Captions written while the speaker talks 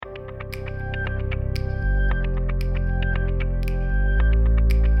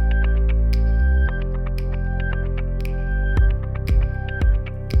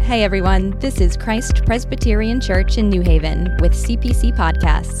Hey everyone, this is Christ Presbyterian Church in New Haven with CPC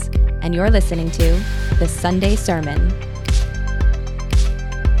Podcasts, and you're listening to The Sunday Sermon.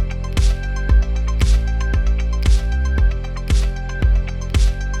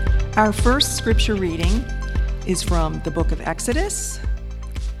 Our first scripture reading is from the book of Exodus,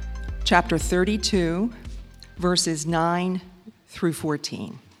 chapter 32, verses 9 through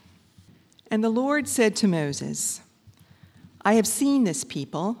 14. And the Lord said to Moses, I have seen this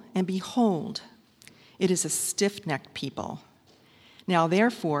people, and behold, it is a stiff-necked people. Now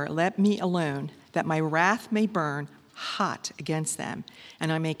therefore let me alone, that my wrath may burn hot against them,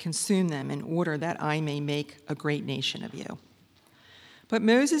 and I may consume them in order that I may make a great nation of you. But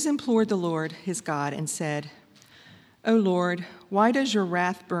Moses implored the Lord his God and said, O Lord, why does your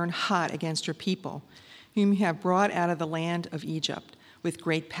wrath burn hot against your people, whom you have brought out of the land of Egypt with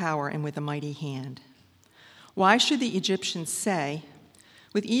great power and with a mighty hand? Why should the Egyptians say,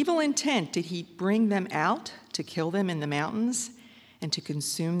 with evil intent did he bring them out to kill them in the mountains and to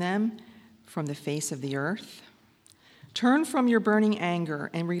consume them from the face of the earth? Turn from your burning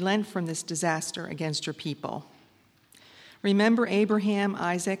anger and relent from this disaster against your people. Remember Abraham,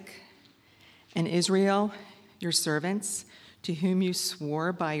 Isaac, and Israel, your servants, to whom you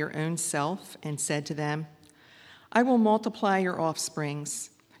swore by your own self and said to them, I will multiply your offspring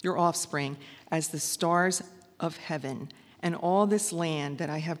as the stars of heaven, and all this land that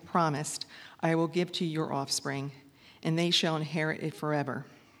I have promised I will give to your offspring, and they shall inherit it forever.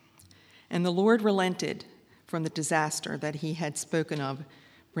 And the Lord relented from the disaster that he had spoken of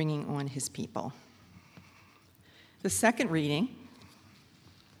bringing on his people. The second reading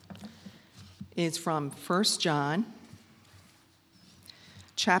is from 1 John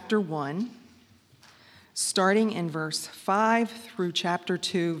chapter 1, starting in verse 5 through chapter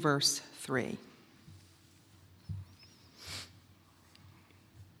 2, verse 3.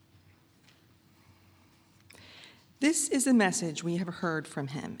 This is the message we have heard from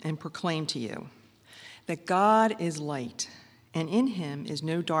him and proclaim to you, that God is light, and in him is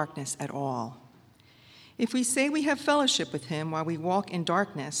no darkness at all. If we say we have fellowship with him while we walk in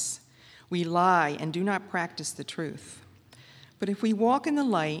darkness, we lie and do not practice the truth. But if we walk in the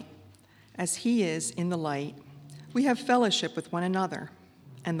light, as he is in the light, we have fellowship with one another,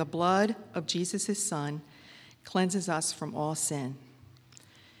 and the blood of Jesus his Son cleanses us from all sin.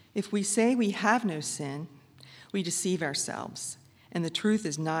 If we say we have no sin, we deceive ourselves, and the truth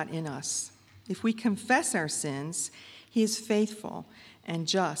is not in us. If we confess our sins, he is faithful and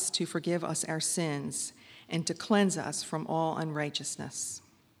just to forgive us our sins and to cleanse us from all unrighteousness.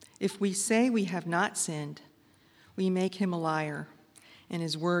 If we say we have not sinned, we make him a liar, and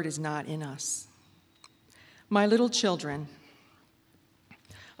his word is not in us. My little children,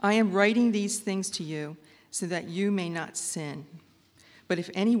 I am writing these things to you so that you may not sin. But if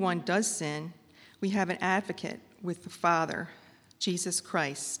anyone does sin, we have an advocate with the Father, Jesus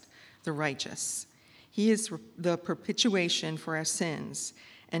Christ, the righteous. He is the propitiation for our sins,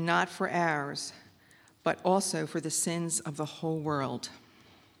 and not for ours, but also for the sins of the whole world.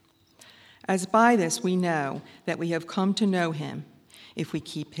 As by this we know that we have come to know him, if we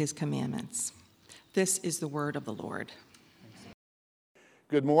keep his commandments. This is the word of the Lord.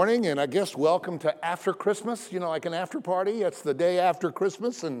 Good morning, and I guess welcome to after Christmas, like an after party. It's the day after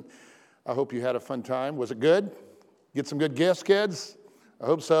Christmas, and I hope you had a fun time. Was it good? Get some good gifts, kids? I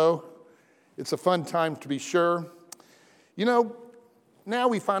hope so. It's a fun time to be sure. Now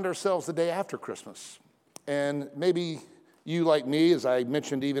we find ourselves the day after Christmas. And maybe you, like me, as I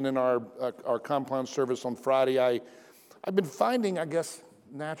mentioned even in our compound service on Friday, I've been finding, I guess,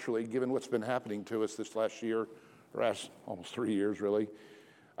 naturally, given what's been happening to us this last year, or almost 3 years, really,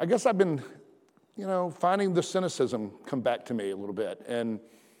 I guess I've been, finding the cynicism come back to me a little bit. And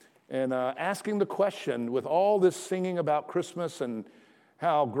asking the question, with all this singing about Christmas and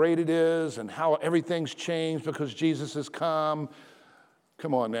how great it is and how everything's changed because Jesus has come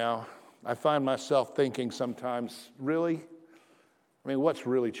on now. I find myself thinking sometimes, really? What's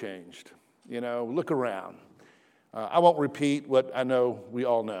really changed? Look around. I won't repeat what I know we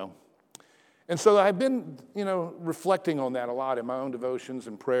all know. And so I've been, reflecting on that a lot in my own devotions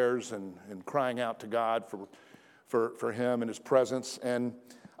and prayers and crying out to God for him and his presence. And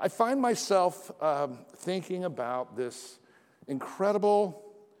I find myself thinking about this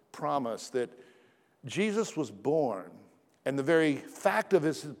incredible promise that Jesus was born, and the very fact of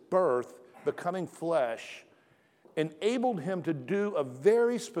his birth, becoming flesh, enabled him to do a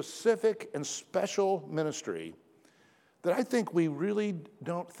very specific and special ministry that I think we really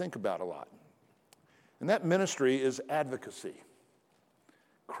don't think about a lot. And that ministry is advocacy.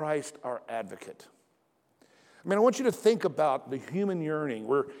 Christ, our advocate. I mean, I want you to think about the human yearning.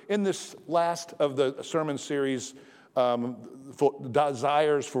 We're in this last of the sermon series,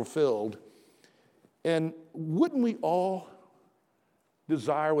 Desires Fulfilled. And wouldn't we all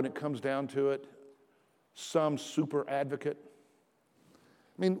desire, when it comes down to it, some super advocate?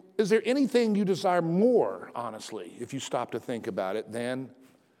 I mean, is there anything you desire more, honestly, if you stop to think about it, than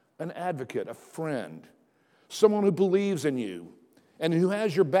an advocate, a friend, someone who believes in you and who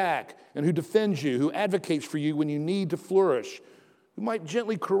has your back and who defends you, who advocates for you when you need to flourish, who might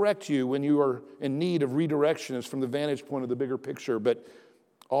gently correct you when you are in need of redirection as from the vantage point of the bigger picture, but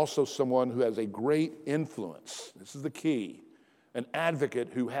also someone who has a great influence. This is the key. An advocate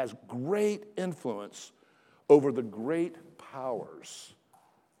who has great influence over the great powers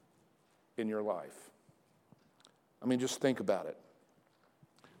in your life. I mean, just think about it.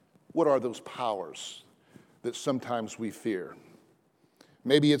 What are those powers that sometimes we fear?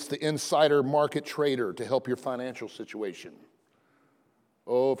 Maybe it's the insider market trader to help your financial situation.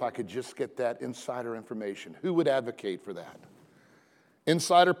 Oh, if I could just get that insider information. Who would advocate for that?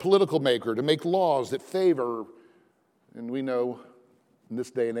 Insider political maker to make laws that favor, and we know in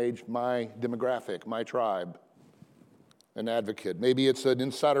this day and age, my demographic, my tribe. An advocate. Maybe it's an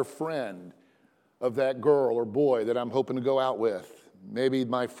insider friend of that girl or boy that I'm hoping to go out with. Maybe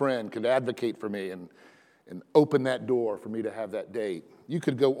my friend could advocate for me and open that door for me to have that date. You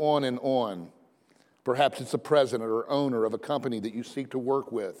could go on and on. Perhaps it's a president or owner of a company that you seek to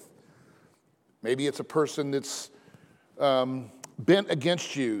work with. Maybe it's a person that's bent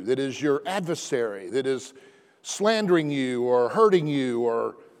against you, that is your adversary, that is slandering you or hurting you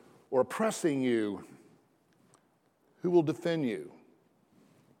or oppressing you. Who will defend you?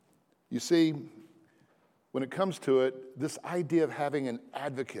 You see, when it comes to it, this idea of having an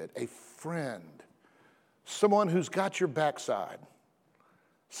advocate, a friend, someone who's got your backside,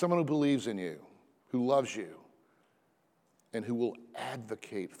 someone who believes in you, who loves you, and who will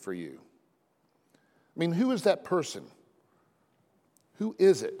advocate for you. I mean, who is that person? Who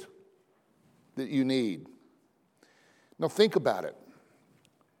is it that you need? Now think about it.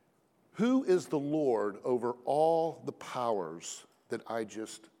 Who is the Lord over all the powers that I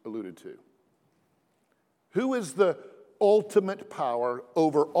just alluded to? Who is the ultimate power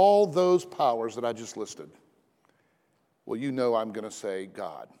over all those powers that I just listed? Well, you know I'm going to say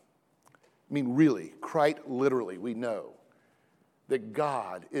God. I mean, really, quite literally, we know that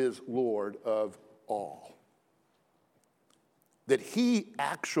God is Lord of all. That He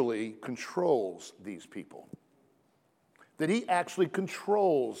actually controls these people. That He actually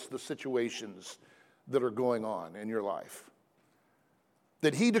controls the situations that are going on in your life.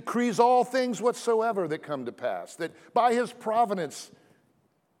 That He decrees all things whatsoever that come to pass. That by His providence,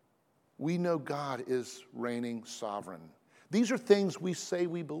 we know God is reigning sovereign. These are things we say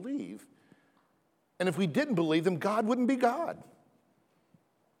we believe. And if we didn't believe them, God wouldn't be God.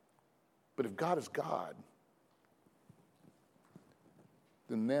 But if God is God,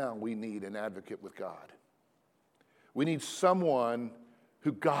 then now we need an advocate with God. We need someone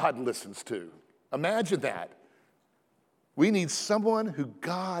who God listens to. Imagine that. We need someone who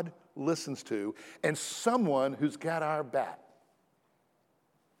God listens to and someone who's got our back.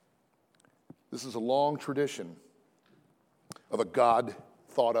 This is a long tradition of a God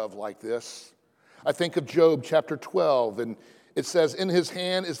thought of like this. I think of Job chapter 12, and it says, "In His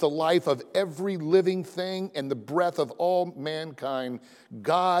hand is the life of every living thing and the breath of all mankind.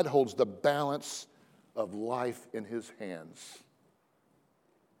 God holds the balance of life in His hands."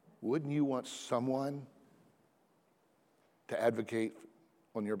 Wouldn't you want someone to advocate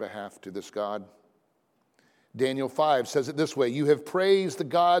on your behalf to this God? Daniel 5 says it this way: "You have praised the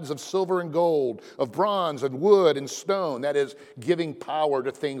gods of silver and gold, of bronze and wood and stone." That is, giving power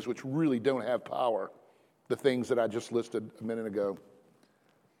to things which really don't have power. The things that I just listed a minute ago.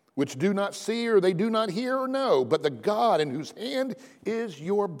 "Which do not see, or they do not hear or know, but the God in whose hand is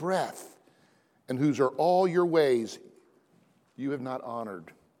your breath, and whose are all your ways, you have not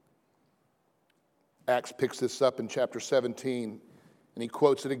honored." Acts picks this up in chapter 17, and he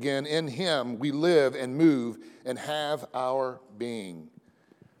quotes it again. "In Him we live and move and have our being."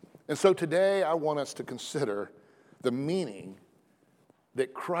 And so today I want us to consider the meaning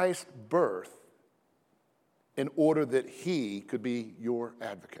that Christ's birth in order that He could be your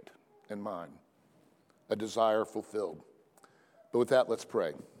advocate and mine, a desire fulfilled. But with that, let's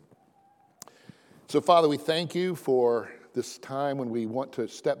pray. So, Father, we thank You for this time when we want to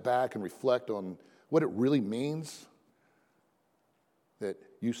step back and reflect on what it really means that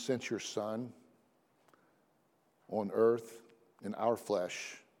You sent Your Son on earth in our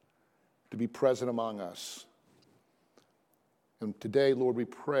flesh to be present among us. And today, Lord, we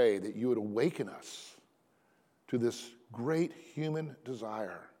pray that You would awaken us to this great human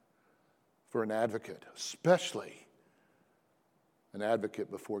desire for an advocate, especially an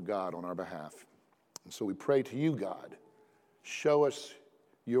advocate before God on our behalf. And so we pray to you, God, show us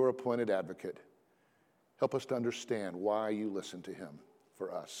your appointed advocate. Help us to understand why you listen to him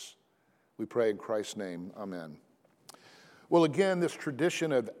for us. We pray in Christ's name, amen. Well, again, this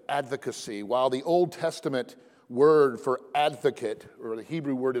tradition of advocacy, while the Old Testament word for advocate, or the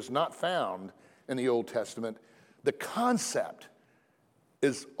Hebrew word, is not found in the Old Testament, the concept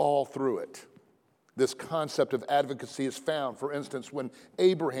is all through it. This concept of advocacy is found, for instance, when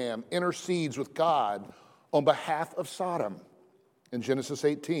Abraham intercedes with God on behalf of Sodom in Genesis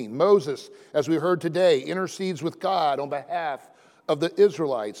 18. Moses, as we heard today, intercedes with God on behalf of the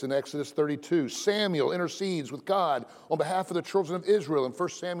Israelites in Exodus 32. Samuel intercedes with God on behalf of the children of Israel in 1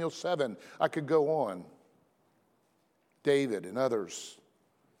 Samuel 7. I could go on. David and others.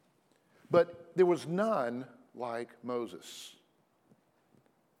 But there was none like Moses.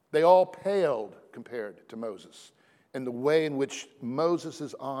 They all paled compared to Moses in the way in which Moses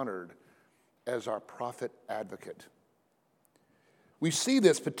is honored as our prophet advocate. We see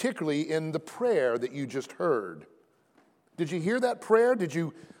this particularly in the prayer that you just heard. Did you hear that prayer? Did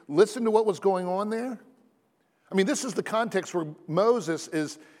you listen to what was going on there? I mean, this is the context where Moses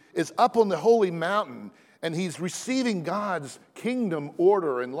is up on the holy mountain and he's receiving God's kingdom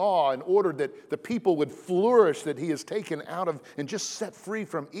order and law in order that the people would flourish that he has taken out of and just set free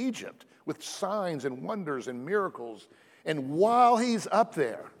from Egypt with signs and wonders and miracles. And while he's up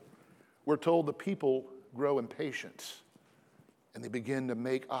there, we're told the people grow impatient and they begin to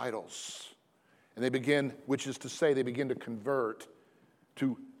make idols. And they begin, which is to say, they begin to convert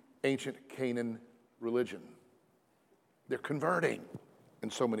to ancient Canaan religion. They're converting in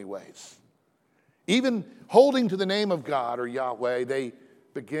so many ways. Even holding to the name of God or Yahweh, they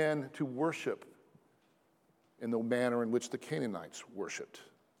began to worship in the manner in which the Canaanites worshiped.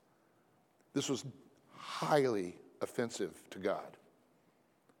 This was highly offensive to God.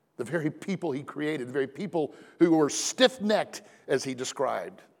 The very people he created, the very people who were stiff-necked, as he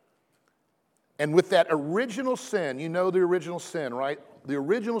described. And with that original sin, you know the original sin, right? The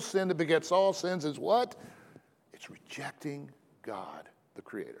original sin that begets all sins is what? It's rejecting God, the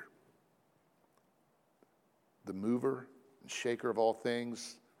Creator. The mover and shaker of all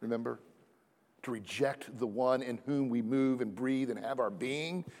things, remember? To reject the one in whom we move and breathe and have our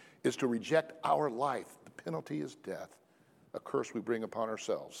being is to reject our life. The penalty is death, a curse we bring upon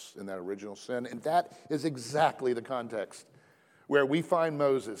ourselves in that original sin. And that is exactly the context where we find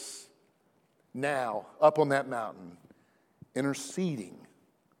Moses now up on that mountain interceding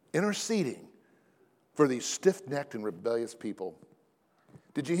for these stiff-necked and rebellious people.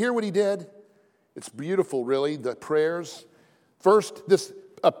 Did you hear what he did? It's beautiful, really, the prayers. First, this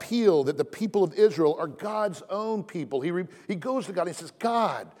appeal that the people of Israel are God's own people. He goes to God and he says,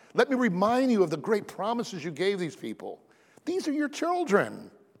 God, let me remind you of the great promises you gave these people. These are your children.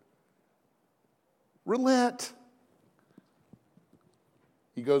 Relent.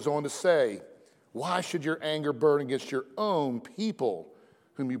 He goes on to say, why should your anger burn against your own people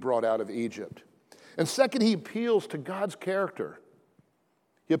whom you brought out of Egypt? And second, he appeals to God's character.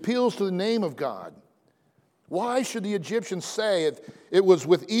 He appeals to the name of God. Why should the Egyptians say it was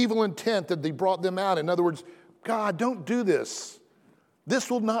with evil intent that they brought them out? In other words, God, don't do this. This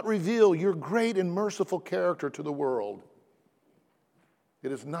will not reveal your great and merciful character to the world.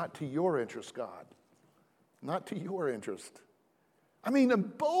 It is not to your interest, God. Not to your interest. I mean, the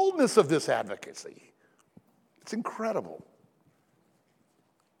boldness of this advocacy. It's incredible.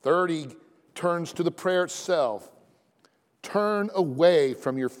 Third, he turns to the prayer itself. Turn away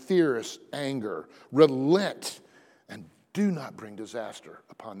from your fierce anger. Relent and do not bring disaster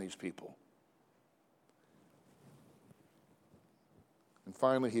upon these people. And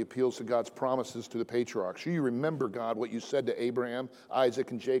finally, he appeals to God's promises to the patriarchs. You remember, God, what you said to Abraham,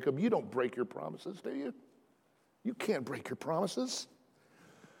 Isaac, and Jacob. You don't break your promises, do you? You can't break your promises.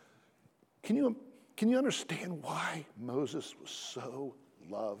 Can you understand why Moses was so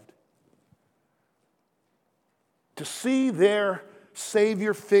loved? To see their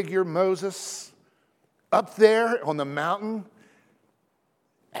Savior figure, Moses, up there on the mountain,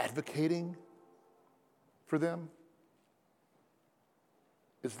 advocating for them.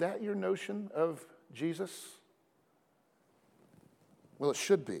 Is that your notion of Jesus? Well, it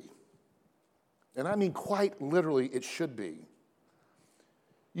should be. And I mean quite literally, it should be.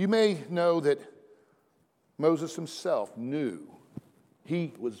 You may know that Moses himself knew.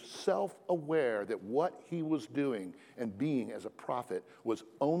 He was self-aware that what he was doing and being as a prophet was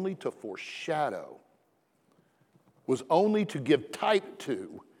only to foreshadow, was only to give type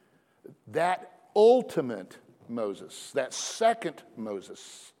to that ultimate Moses, that second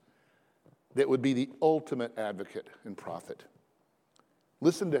Moses that would be the ultimate advocate and prophet.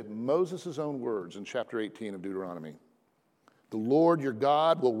 Listen to Moses' own words in chapter 18 of Deuteronomy. The Lord your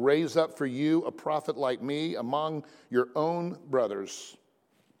God will raise up for you a prophet like me among your own brothers.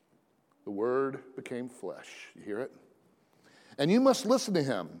 The word became flesh. You hear it? And you must listen to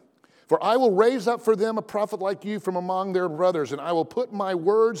him. For I will raise up for them a prophet like you from among their brothers, and I will put my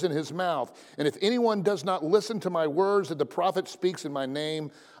words in his mouth. And if anyone does not listen to my words that the prophet speaks in my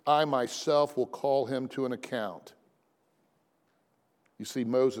name, I myself will call him to an account. You see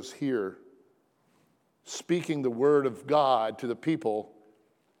Moses here speaking the word of God to the people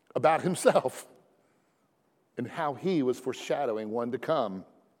about himself and how he was foreshadowing one to come.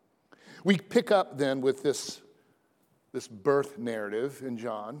 We pick up then with this birth narrative in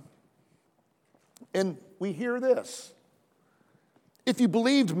John. And we hear this. If you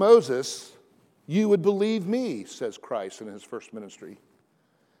believed Moses, you would believe me, says Christ in his first ministry,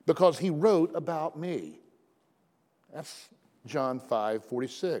 because he wrote about me. That's John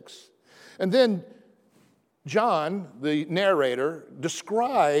 5:46. And then John, the narrator,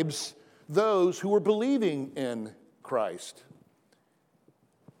 describes those who were believing in Christ.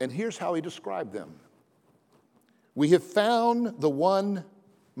 And here's how he described them. We have found the one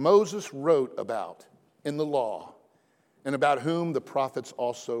Moses wrote about in the law, and about whom the prophets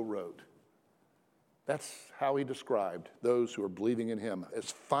also wrote. That's how he described those who are believing in him, as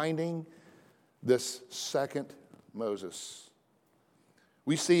finding this second Moses.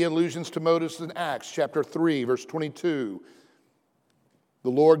 We see allusions to Moses in Acts chapter 3, verse 22. The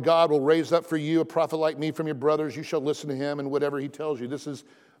Lord God will raise up for you a prophet like me from your brothers. You shall listen to him and whatever he tells you. This is,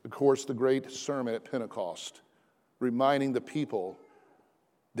 of course, the great sermon at Pentecost, reminding the people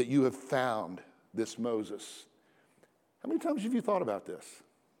that you have found this Moses. How many times have you thought about this?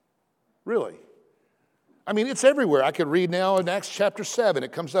 Really? I mean, it's everywhere. I could read now in Acts chapter 7.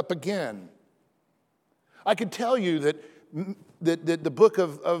 It comes up again. I could tell you that the book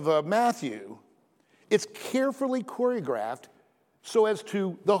of Matthew, it's carefully choreographed so as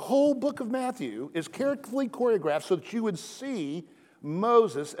to, the whole book of Matthew is carefully choreographed so that you would see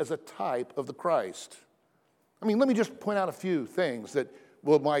Moses as a type of the Christ. I mean, let me just point out a few things that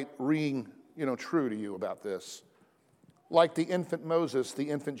might ring, true to you about this. Like the infant Moses, the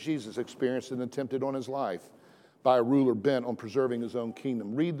infant Jesus experienced and attempted on his life by a ruler bent on preserving his own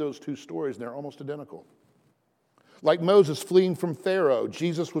kingdom. Read those two stories, and they're almost identical. Like Moses fleeing from Pharaoh,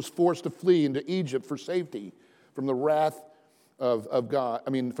 Jesus was forced to flee into Egypt for safety from the wrath of God,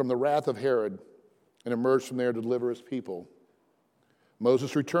 from the wrath of Herod, and emerged from there to deliver his people.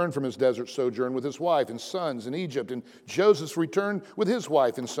 Moses returned from his desert sojourn with his wife and sons in Egypt, and Joseph returned with his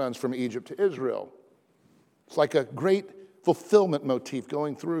wife and sons from Egypt to Israel. It's like a great fulfillment motif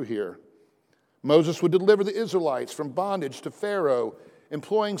going through here. Moses would deliver the Israelites from bondage to Pharaoh,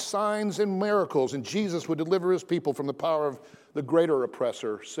 employing signs and miracles, and Jesus would deliver his people from the power of the greater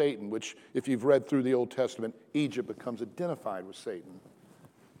oppressor, Satan, which, if you've read through the Old Testament, Egypt becomes identified with Satan,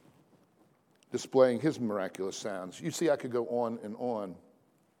 displaying his miraculous sounds. You see, I could go on and on.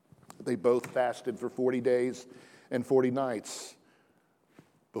 They both fasted for 40 days and 40 nights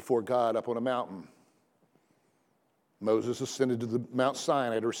before God up on a mountain. Moses ascended to the Mount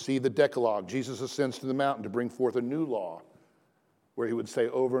Sinai to receive the Decalogue. Jesus ascends to the mountain to bring forth a new law, where he would say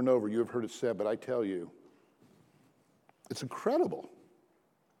over and over, you have heard it said, but I tell you. It's incredible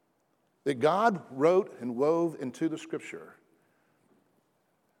that God wrote and wove into the scripture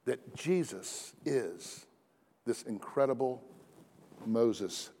that Jesus is this incredible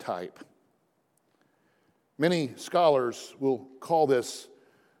Moses type. Many scholars will call this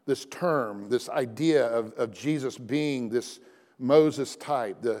term, this idea of Jesus being this Moses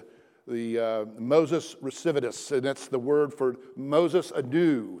type, the Moses recidivus, and that's the word for Moses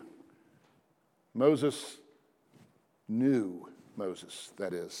anew. Moses knew Moses,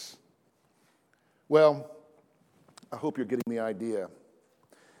 that is. Well, I hope you're getting the idea.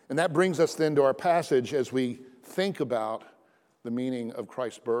 And that brings us then to our passage as we think about the meaning of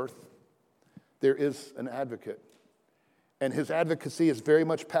Christ's birth. There is an advocate. And his advocacy is very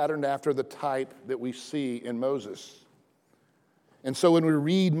much patterned after the type that we see in Moses. And so when we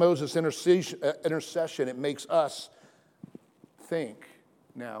read Moses' intercession, it makes us think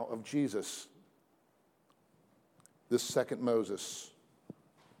now of Jesus, this second Moses.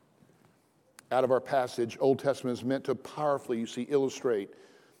 Out of our passage, Old Testament is meant to powerfully, illustrate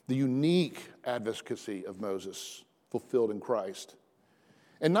the unique advocacy of Moses fulfilled in Christ.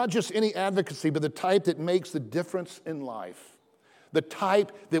 And not just any advocacy, but the type that makes the difference in life. The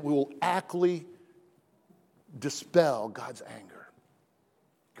type that will actually dispel God's anger,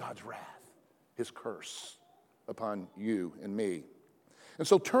 God's wrath, his curse upon you and me. And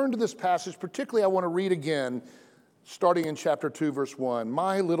so turn to this passage. Particularly, I want to read again, starting in chapter 2, verse 1.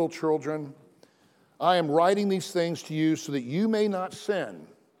 My little children, I am writing these things to you so that you may not sin.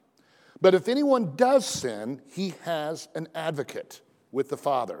 But if anyone does sin, he has an advocate with the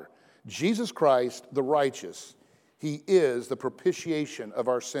Father, Jesus Christ, the righteous. He is the propitiation of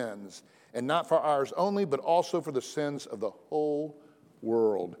our sins, and not for ours only, but also for the sins of the whole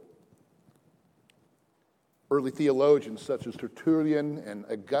world. Early theologians such as Tertullian and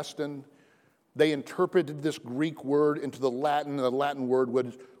Augustine, they interpreted this Greek word into the Latin, and the Latin word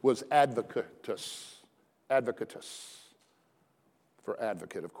was advocatus. Advocatus, for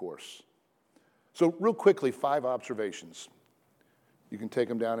advocate, of course. So real quickly, 5 observations. You can take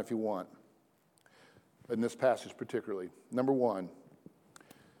them down if you want, in this passage particularly. Number 1,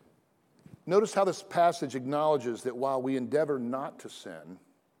 notice how this passage acknowledges that while we endeavor not to sin,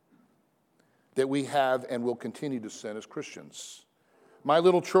 that we have and will continue to sin as Christians. My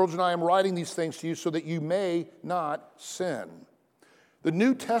little children, I am writing these things to you so that you may not sin. The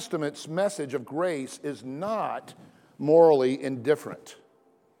New Testament's message of grace is not morally indifferent.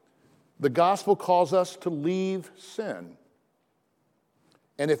 The gospel calls us to leave sin.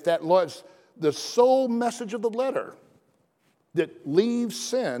 And if that was the sole message of the letter, that leave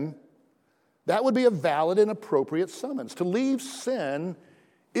sin, that would be a valid and appropriate summons. To leave sin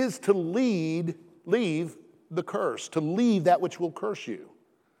is to leave the curse, to leave that which will curse you.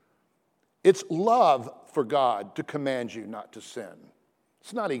 It's love for God to command you not to sin.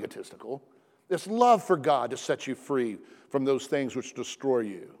 It's not egotistical. It's love for God to set you free from those things which destroy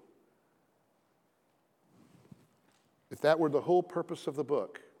you. If that were the whole purpose of the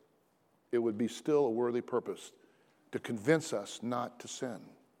book, it would be still a worthy purpose to convince us not to sin.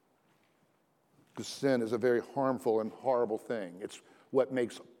 Because sin is a very harmful and horrible thing. It's what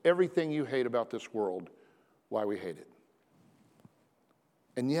makes everything you hate about this world why we hate it.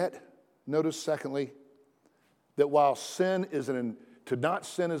 And yet, notice secondly, that while to not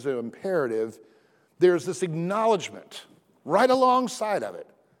sin is an imperative, there's this acknowledgement right alongside of it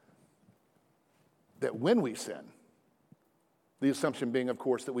that when we sin, the assumption being, of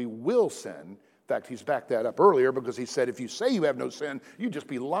course, that we will sin. In fact, he's backed that up earlier because he said, if you say you have no sin, you'd just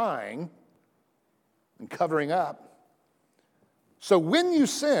be lying and covering up. So when you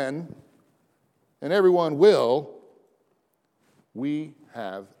sin, and everyone will, we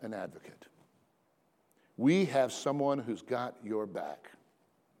have an advocate. We have someone who's got your back.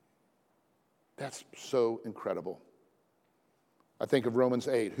 That's so incredible. I think of Romans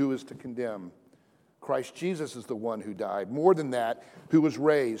 8, who is to condemn? Christ Jesus is the one who died. More than that, who was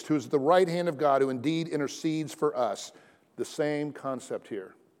raised, who is at the right hand of God, who indeed intercedes for us. The same concept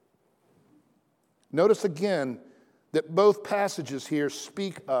here. Notice again that both passages here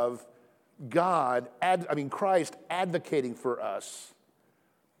speak of Christ advocating for us.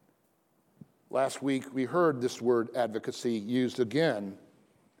 Last week we heard this word advocacy used again.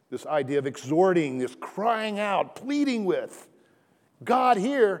 This idea of exhorting, this crying out, pleading with. God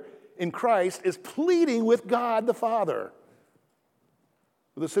here in Christ is pleading with God the Father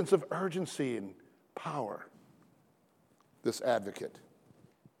with a sense of urgency and power, this advocate.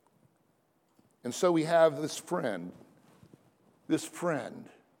 And so we have this friend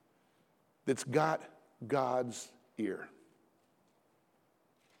that's got God's ear,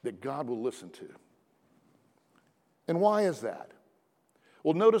 that God will listen to. And why is that?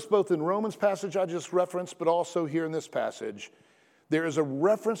 Well, notice both in Romans passage I just referenced, but also here in this passage, there is a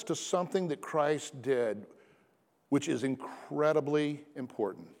reference to something that Christ did, which is incredibly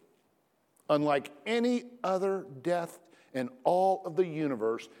important. Unlike any other death in all of the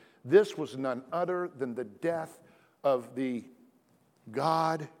universe, this was none other than the death of the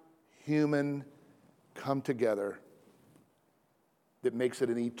God-human come together that makes it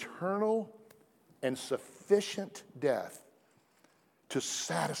an eternal and sufficient death to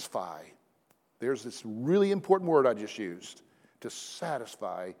satisfy. There's this really important word I just used, to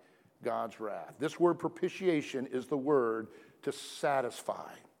satisfy God's wrath. This word propitiation is the word to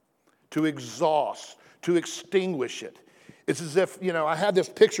satisfy, to exhaust, to extinguish it. It's as if, I had this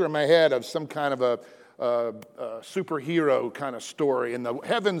picture in my head of some kind of a superhero kind of story, and the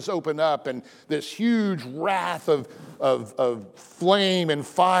heavens open up, and this huge wrath of flame and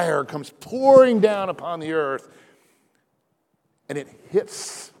fire comes pouring down upon the earth, and it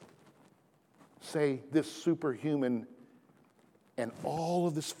hits, say, this superhuman, and all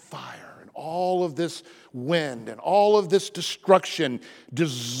of this fire, and all of this wind, and all of this destruction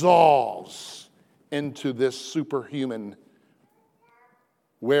dissolves into this superhuman,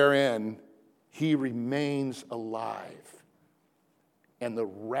 wherein he remains alive. And the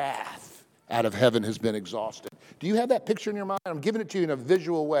wrath out of heaven has been exhausted. Do you have that picture in your mind? I'm giving it to you in a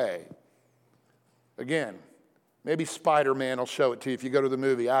visual way. Again, maybe Spider-Man will show it to you if you go to the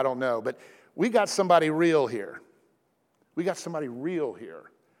movie. I don't know. But we got somebody real here. We got somebody real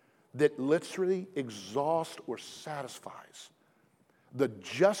here that literally exhausts or satisfies the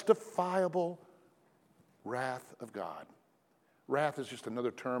justifiable wrath of God. Wrath is just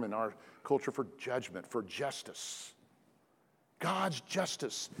another term in our culture for judgment, for justice. God's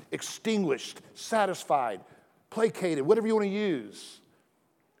justice, extinguished, satisfied, placated, whatever you want to use,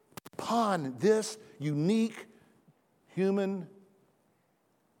 upon this unique human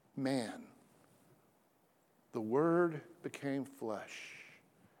man. The Word became flesh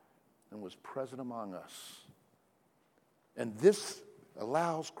and was present among us. And this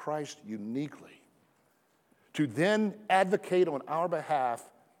allows Christ uniquely to then advocate on our behalf.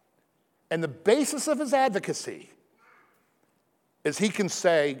 And the basis of his advocacy is he can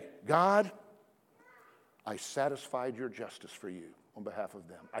say, God, I satisfied your justice for you on behalf of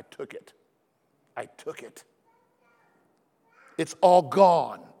them. I took it. I took it. It's all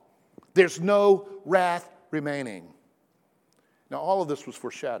gone. There's no wrath remaining. Now, all of this was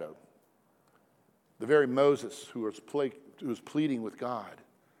foreshadowed. The very Moses who was pleading with God,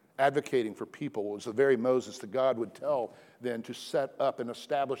 advocating for people, was the very Moses that God would tell then to set up and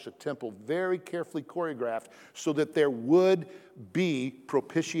establish a temple very carefully choreographed so that there would be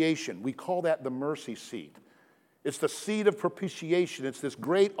propitiation. We call that the mercy seat. It's the seat of propitiation. It's this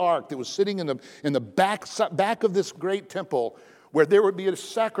great ark that was sitting in the back of this great temple where there would be a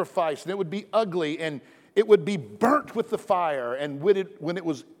sacrifice, and it would be ugly, and it would be burnt with the fire. And when it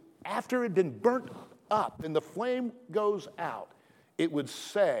was after it had been burnt up and the flame goes out, it would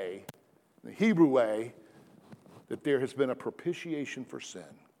say, the Hebrew way, that there has been a propitiation for sin.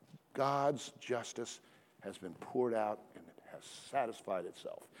 God's justice has been poured out and it has satisfied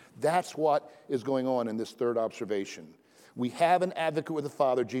itself. That's what is going on in this third observation. We have an advocate with the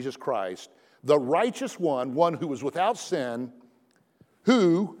Father, Jesus Christ, the righteous one who was without sin,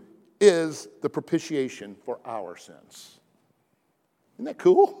 who is the propitiation for our sins. Isn't that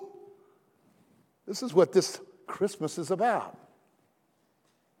cool? This is what this Christmas is about.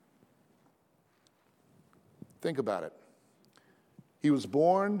 Think about it. He was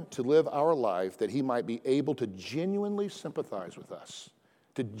born to live our life that he might be able to genuinely sympathize with us,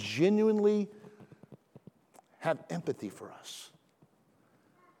 to genuinely have empathy for us.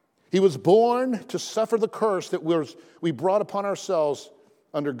 He was born to suffer the curse that we brought upon ourselves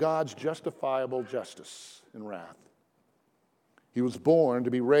under God's justifiable justice and wrath. He was born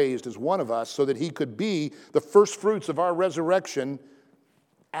to be raised as one of us so that he could be the first fruits of our resurrection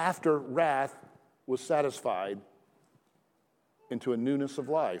after wrath was satisfied into a newness of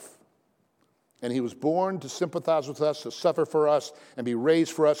life. And he was born to sympathize with us, to suffer for us, and be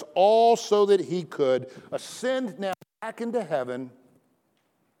raised for us, all so that he could ascend now back into heaven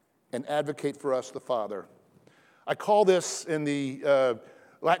and advocate for us, the Father. I call this, in the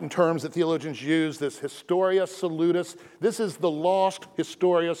Latin terms that theologians use, this Historia Salutis. This is the lost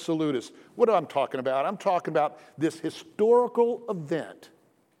Historia Salutis. What am I talking about? I'm talking about this historical event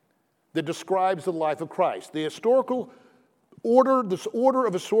that describes the life of Christ. The historical order, this order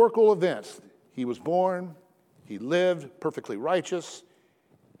of historical events. He was born, he lived perfectly righteous,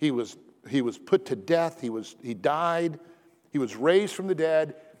 he was put to death, he died, he was raised from the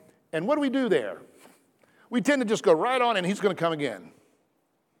dead. And what do we do there? We tend to just go right on and he's going to come again.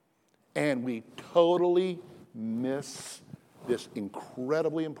 And we totally miss this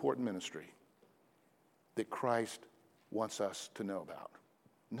incredibly important ministry that Christ wants us to know about.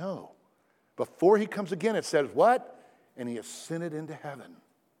 No. Before he comes again, it says what? And he ascended into heaven.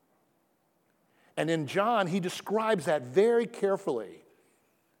 And in John, he describes that very carefully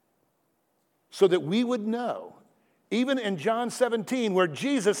so that we would know. Even in John 17, where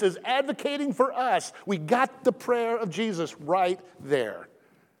Jesus is advocating for us, we got the prayer of Jesus right there.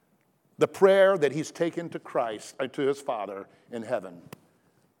 The prayer that he's taken to Christ, to his Father in heaven.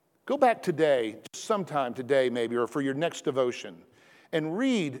 Go back today, sometime today maybe, or for your next devotion, and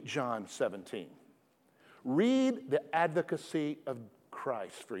read John 17. Read the advocacy of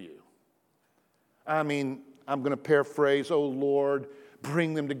Christ for you. I mean, I'm going to paraphrase, oh Lord,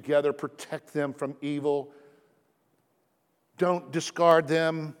 bring them together, protect them from evil. Don't discard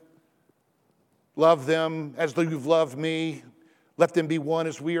them. Love them as though you've loved me. Let them be one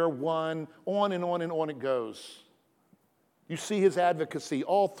as we are one. On and on and on it goes. You see his advocacy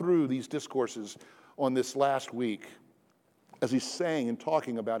all through these discourses on this last week as he's saying and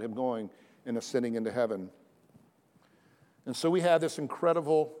talking about him going and ascending into heaven. And so we have this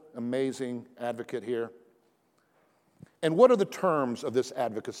incredible, amazing advocate here. And what are the terms of this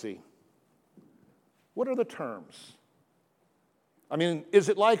advocacy? What are the terms? I mean, is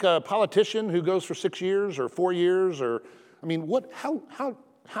it like a politician who goes for 6 years or 4 years? Or, I mean, how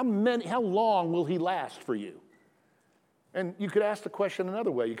long will he last for you? And you could ask the question another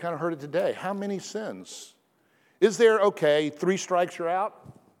way. You kind of heard it today. How many sins? Is there, 3 strikes you're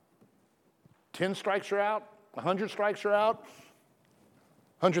out? 10 strikes you're out? 100 strikes you're out?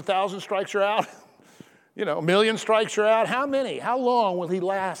 100,000 strikes you're out? 1 million strikes you're out? How many? How long will he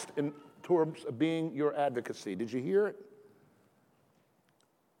last in terms of being your advocacy? Did you hear it?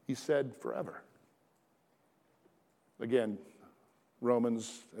 He said forever. Again,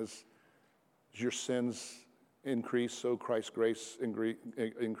 Romans, as your sins increase, so Christ's grace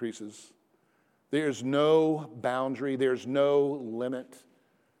increases. There's no boundary, there's no limit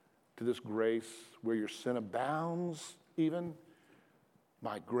to this grace. Where your sin abounds even,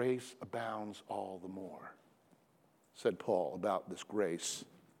 my grace abounds all the more, said Paul about this grace.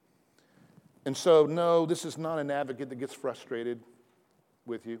 And so, no, this is not an advocate that gets frustrated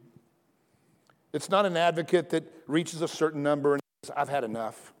with you. It's not an advocate that reaches a certain number and says, I've had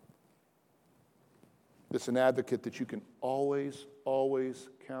enough. It's an advocate that you can always, always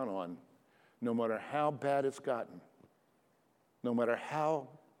count on, no matter how bad it's gotten, no matter how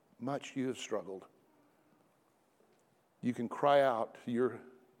much you have struggled. You can cry out to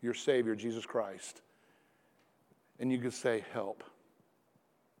your Savior, Jesus Christ, and you can say, help.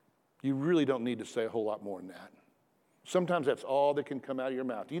 You really don't need to say a whole lot more than that. Sometimes that's all that can come out of your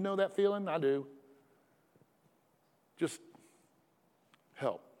mouth. Do you know that feeling? I do. Just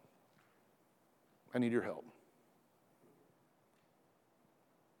help. I need your help.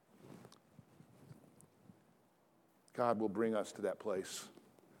 God will bring us to that place,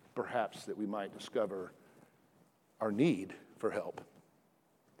 perhaps, that we might discover our need for help.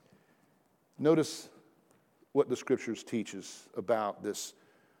 Notice what the Scriptures teach us about this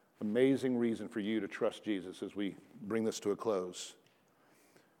amazing reason for you to trust Jesus as we bring this to a close.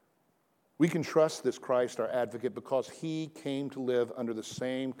 We can trust this Christ, our advocate, because he came to live under the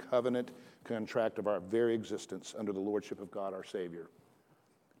same covenant contract of our very existence under the lordship of God, our Savior,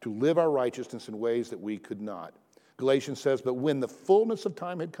 to live our righteousness in ways that we could not. Galatians says, but when the fullness of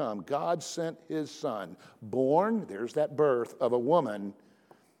time had come, God sent his Son, born, there's that birth, of a woman,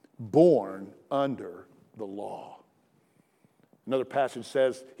 born under the law. Another passage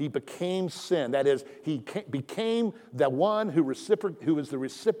says he became sin. That is, he became the one who is the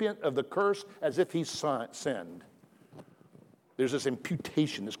recipient of the curse as if he sinned. There's this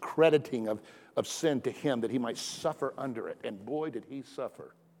imputation, this crediting of sin to him that he might suffer under it. And boy, did he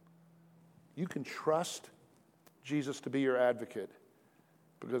suffer. You can trust Jesus to be your advocate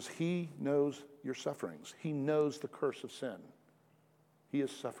because he knows your sufferings. He knows the curse of sin. He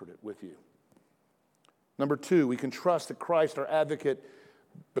has suffered it with you. Number 2, we can trust that Christ, our advocate,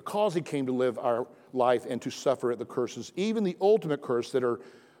 because he came to live our life and to suffer at the curses, even the ultimate curse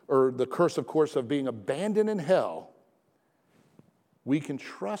or the curse, of course, of being abandoned in hell, we can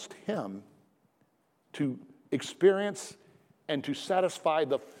trust him to experience and to satisfy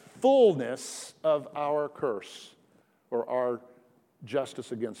the fullness of our curse or our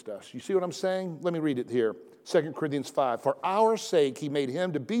justice against us. You see what I'm saying? Let me read it here. 2 Corinthians 5, for our sake he made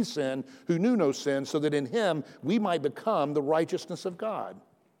him to be sin who knew no sin, so that in him we might become the righteousness of God.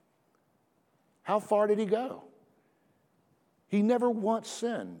 How far did he go? He never once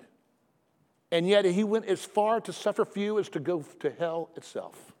sinned. And yet he went as far to suffer for you as to go to hell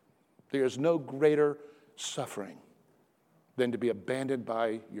itself. There is no greater suffering than to be abandoned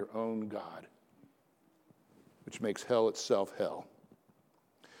by your own God, which makes hell itself hell.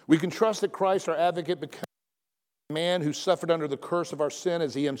 We can trust that Christ, our advocate, became a man who suffered under the curse of our sin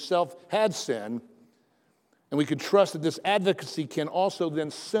as he himself had sinned. And we can trust that this advocacy can also then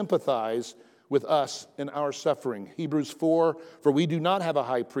sympathize with us in our suffering. Hebrews 4, for we do not have a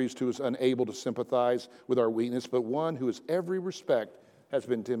high priest who is unable to sympathize with our weakness, but one who in every respect has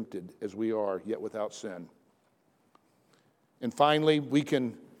been tempted as we are, yet without sin. And finally, we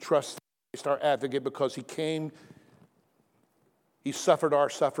can trust Christ, our advocate, because he came, he suffered our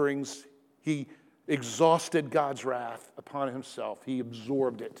sufferings, he exhausted God's wrath upon himself, he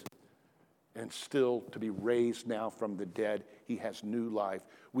absorbed it, and still to be raised now from the dead, he has new life.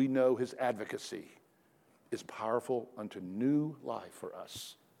 We know his advocacy is powerful unto new life for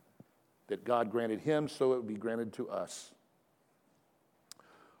us, that God granted him, so it would be granted to us.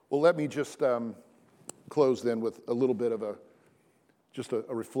 Well, let me just close then with a little bit of a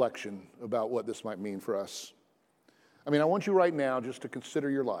reflection about what this might mean for us. I mean, I want you right now just to consider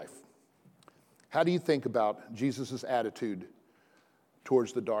your life. How do you think about Jesus' attitude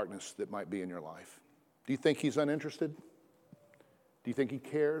towards the darkness that might be in your life? Do you think he's uninterested? Do you think he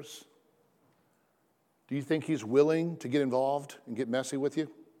cares? Do you think he's willing to get involved and get messy with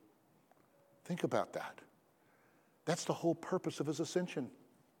you? Think about that. That's the whole purpose of his ascension,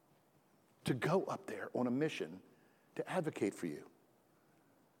 to go up there on a mission to advocate for you.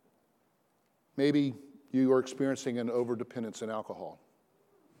 Maybe you are experiencing an overdependence in alcohol.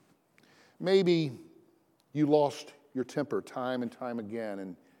 Maybe you lost your temper time and time again,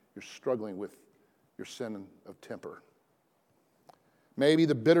 and you're struggling with your sin of temper. Maybe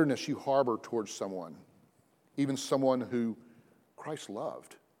the bitterness you harbor towards someone, even someone who Christ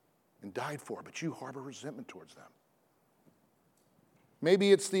loved and died for, but you harbor resentment towards them.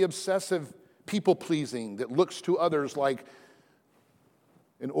 Maybe it's the obsessive people-pleasing that looks to others like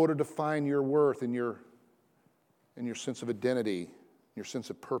in order to find your worth and your sense of identity, your sense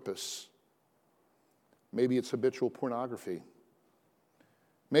of purpose. Maybe it's habitual pornography.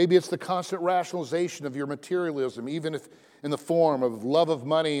 Maybe it's the constant rationalization of your materialism, even if in the form of love of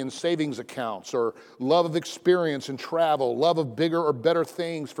money and savings accounts, or love of experience and travel, love of bigger or better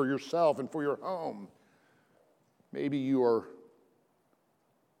things for yourself and for your home. Maybe you are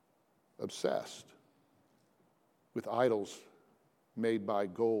obsessed with idols made by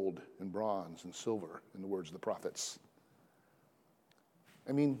gold and bronze and silver, in the words of the prophets.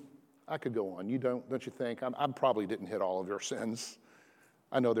 I mean, I could go on. You don't you think? I probably didn't hit all of your sins.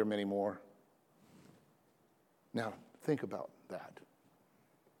 I know there are many more. Now, think about that.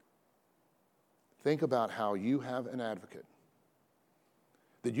 Think about how you have an advocate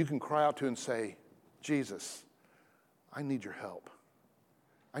that you can cry out to and say, Jesus, I need your help.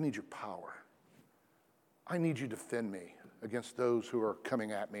 I need your power. I need you to defend me against those who are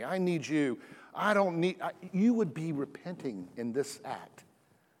coming at me. I need you. You would be repenting in this act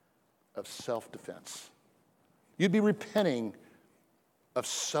of self-defense. You'd be repenting of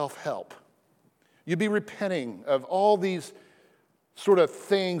self-help. You'd be repenting of all these sort of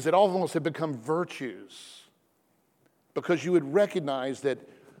things that almost have become virtues, because you would recognize that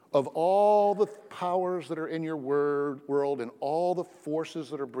of all the powers that are in your world and all the forces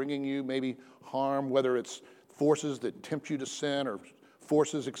that are bringing you maybe harm, whether it's forces that tempt you to sin or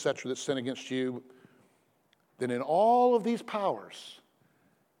forces, etc., that sin against you, then in all of these powers,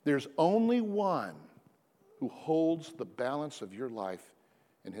 there's only one who holds the balance of your life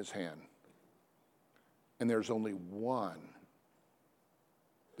in his hand. And there's only one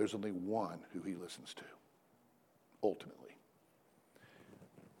who he listens to, ultimately.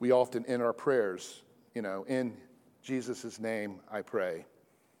 We often end our prayers, in Jesus' name I pray.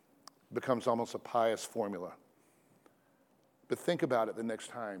 It becomes almost a pious formula. But think about it the next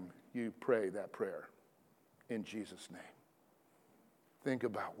time you pray that prayer, in Jesus' name. Think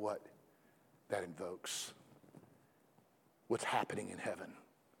about what that invokes, what's happening in heaven,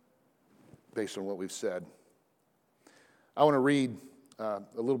 based on what we've said. I want to read a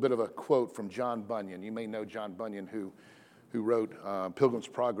little bit of a quote from John Bunyan. You may know John Bunyan, who wrote Pilgrim's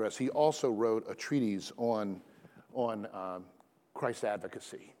Progress. He also wrote a treatise on Christ's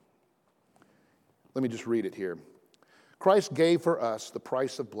advocacy. Let me just read it here. Christ gave for us the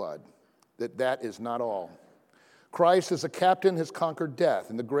price of blood, that is not all. Christ as a captain has conquered death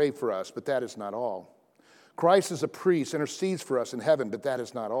and the grave for us, but that is not all. Christ as a priest intercedes for us in heaven, but that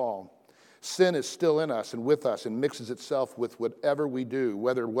is not all. Sin is still in us and with us and mixes itself with whatever we do,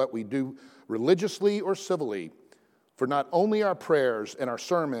 whether what we do religiously or civilly. For not only our prayers and our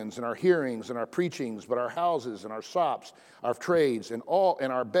sermons and our hearings and our preachings, but our houses and our shops, our trades and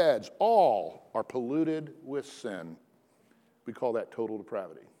our beds, all are polluted with sin. We call that total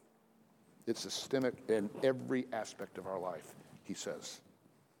depravity. It's systemic in every aspect of our life, he says.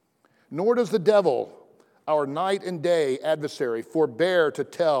 Nor does the devil, our night and day adversary, forbear to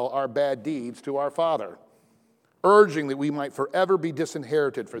tell our bad deeds to our Father, urging that we might forever be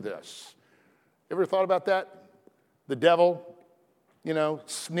disinherited for this. Ever thought about that? The devil,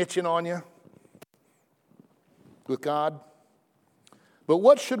 snitching on you with God. But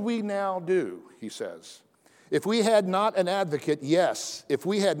what should we now do, he says? If we had not an advocate, yes. If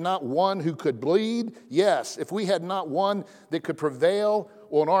we had not one who could bleed, yes. If we had not one that could prevail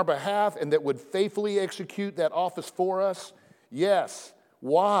on our behalf and that would faithfully execute that office for us, yes.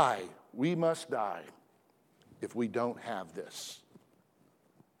 Why? We must die if we don't have this.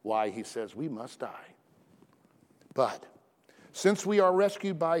 Why? He says we must die. But since we are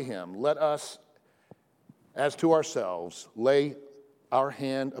rescued by him, let us, as to ourselves, lay our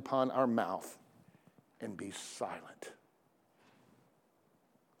hand upon our mouth and be silent.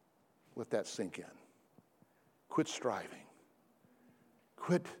 Let that sink in. Quit striving.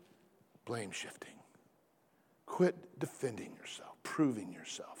 Quit blame shifting. Quit defending yourself, proving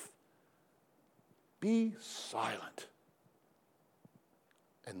yourself. Be silent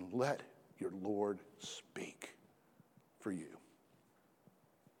and let your Lord speak for you.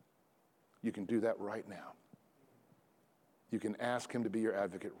 You can do that right now. You can ask him to be your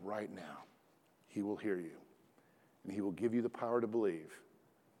advocate right now. He will hear you, and he will give you the power to believe.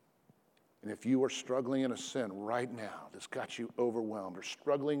 And if you are struggling in a sin right now that's got you overwhelmed, or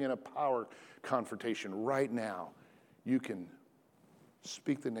struggling in a power confrontation right now, you can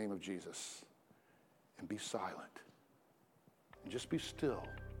speak the name of Jesus and be silent. And just be still.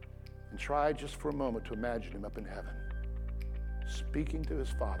 And try just for a moment to imagine him up in heaven, speaking to his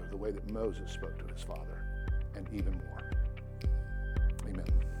Father the way that Moses spoke to his Father, and even more. Amen.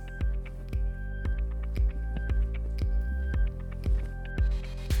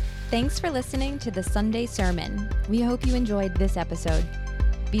 Thanks for listening to the Sunday Sermon. We hope you enjoyed this episode.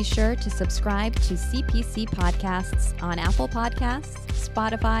 Be sure to subscribe to CPC Podcasts on Apple Podcasts,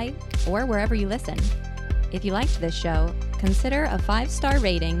 Spotify, or wherever you listen. If you liked this show, consider a 5-star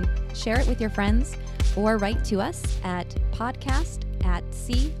rating, share it with your friends, or write to us at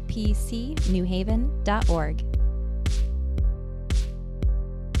podcast@cpcnewhaven.org.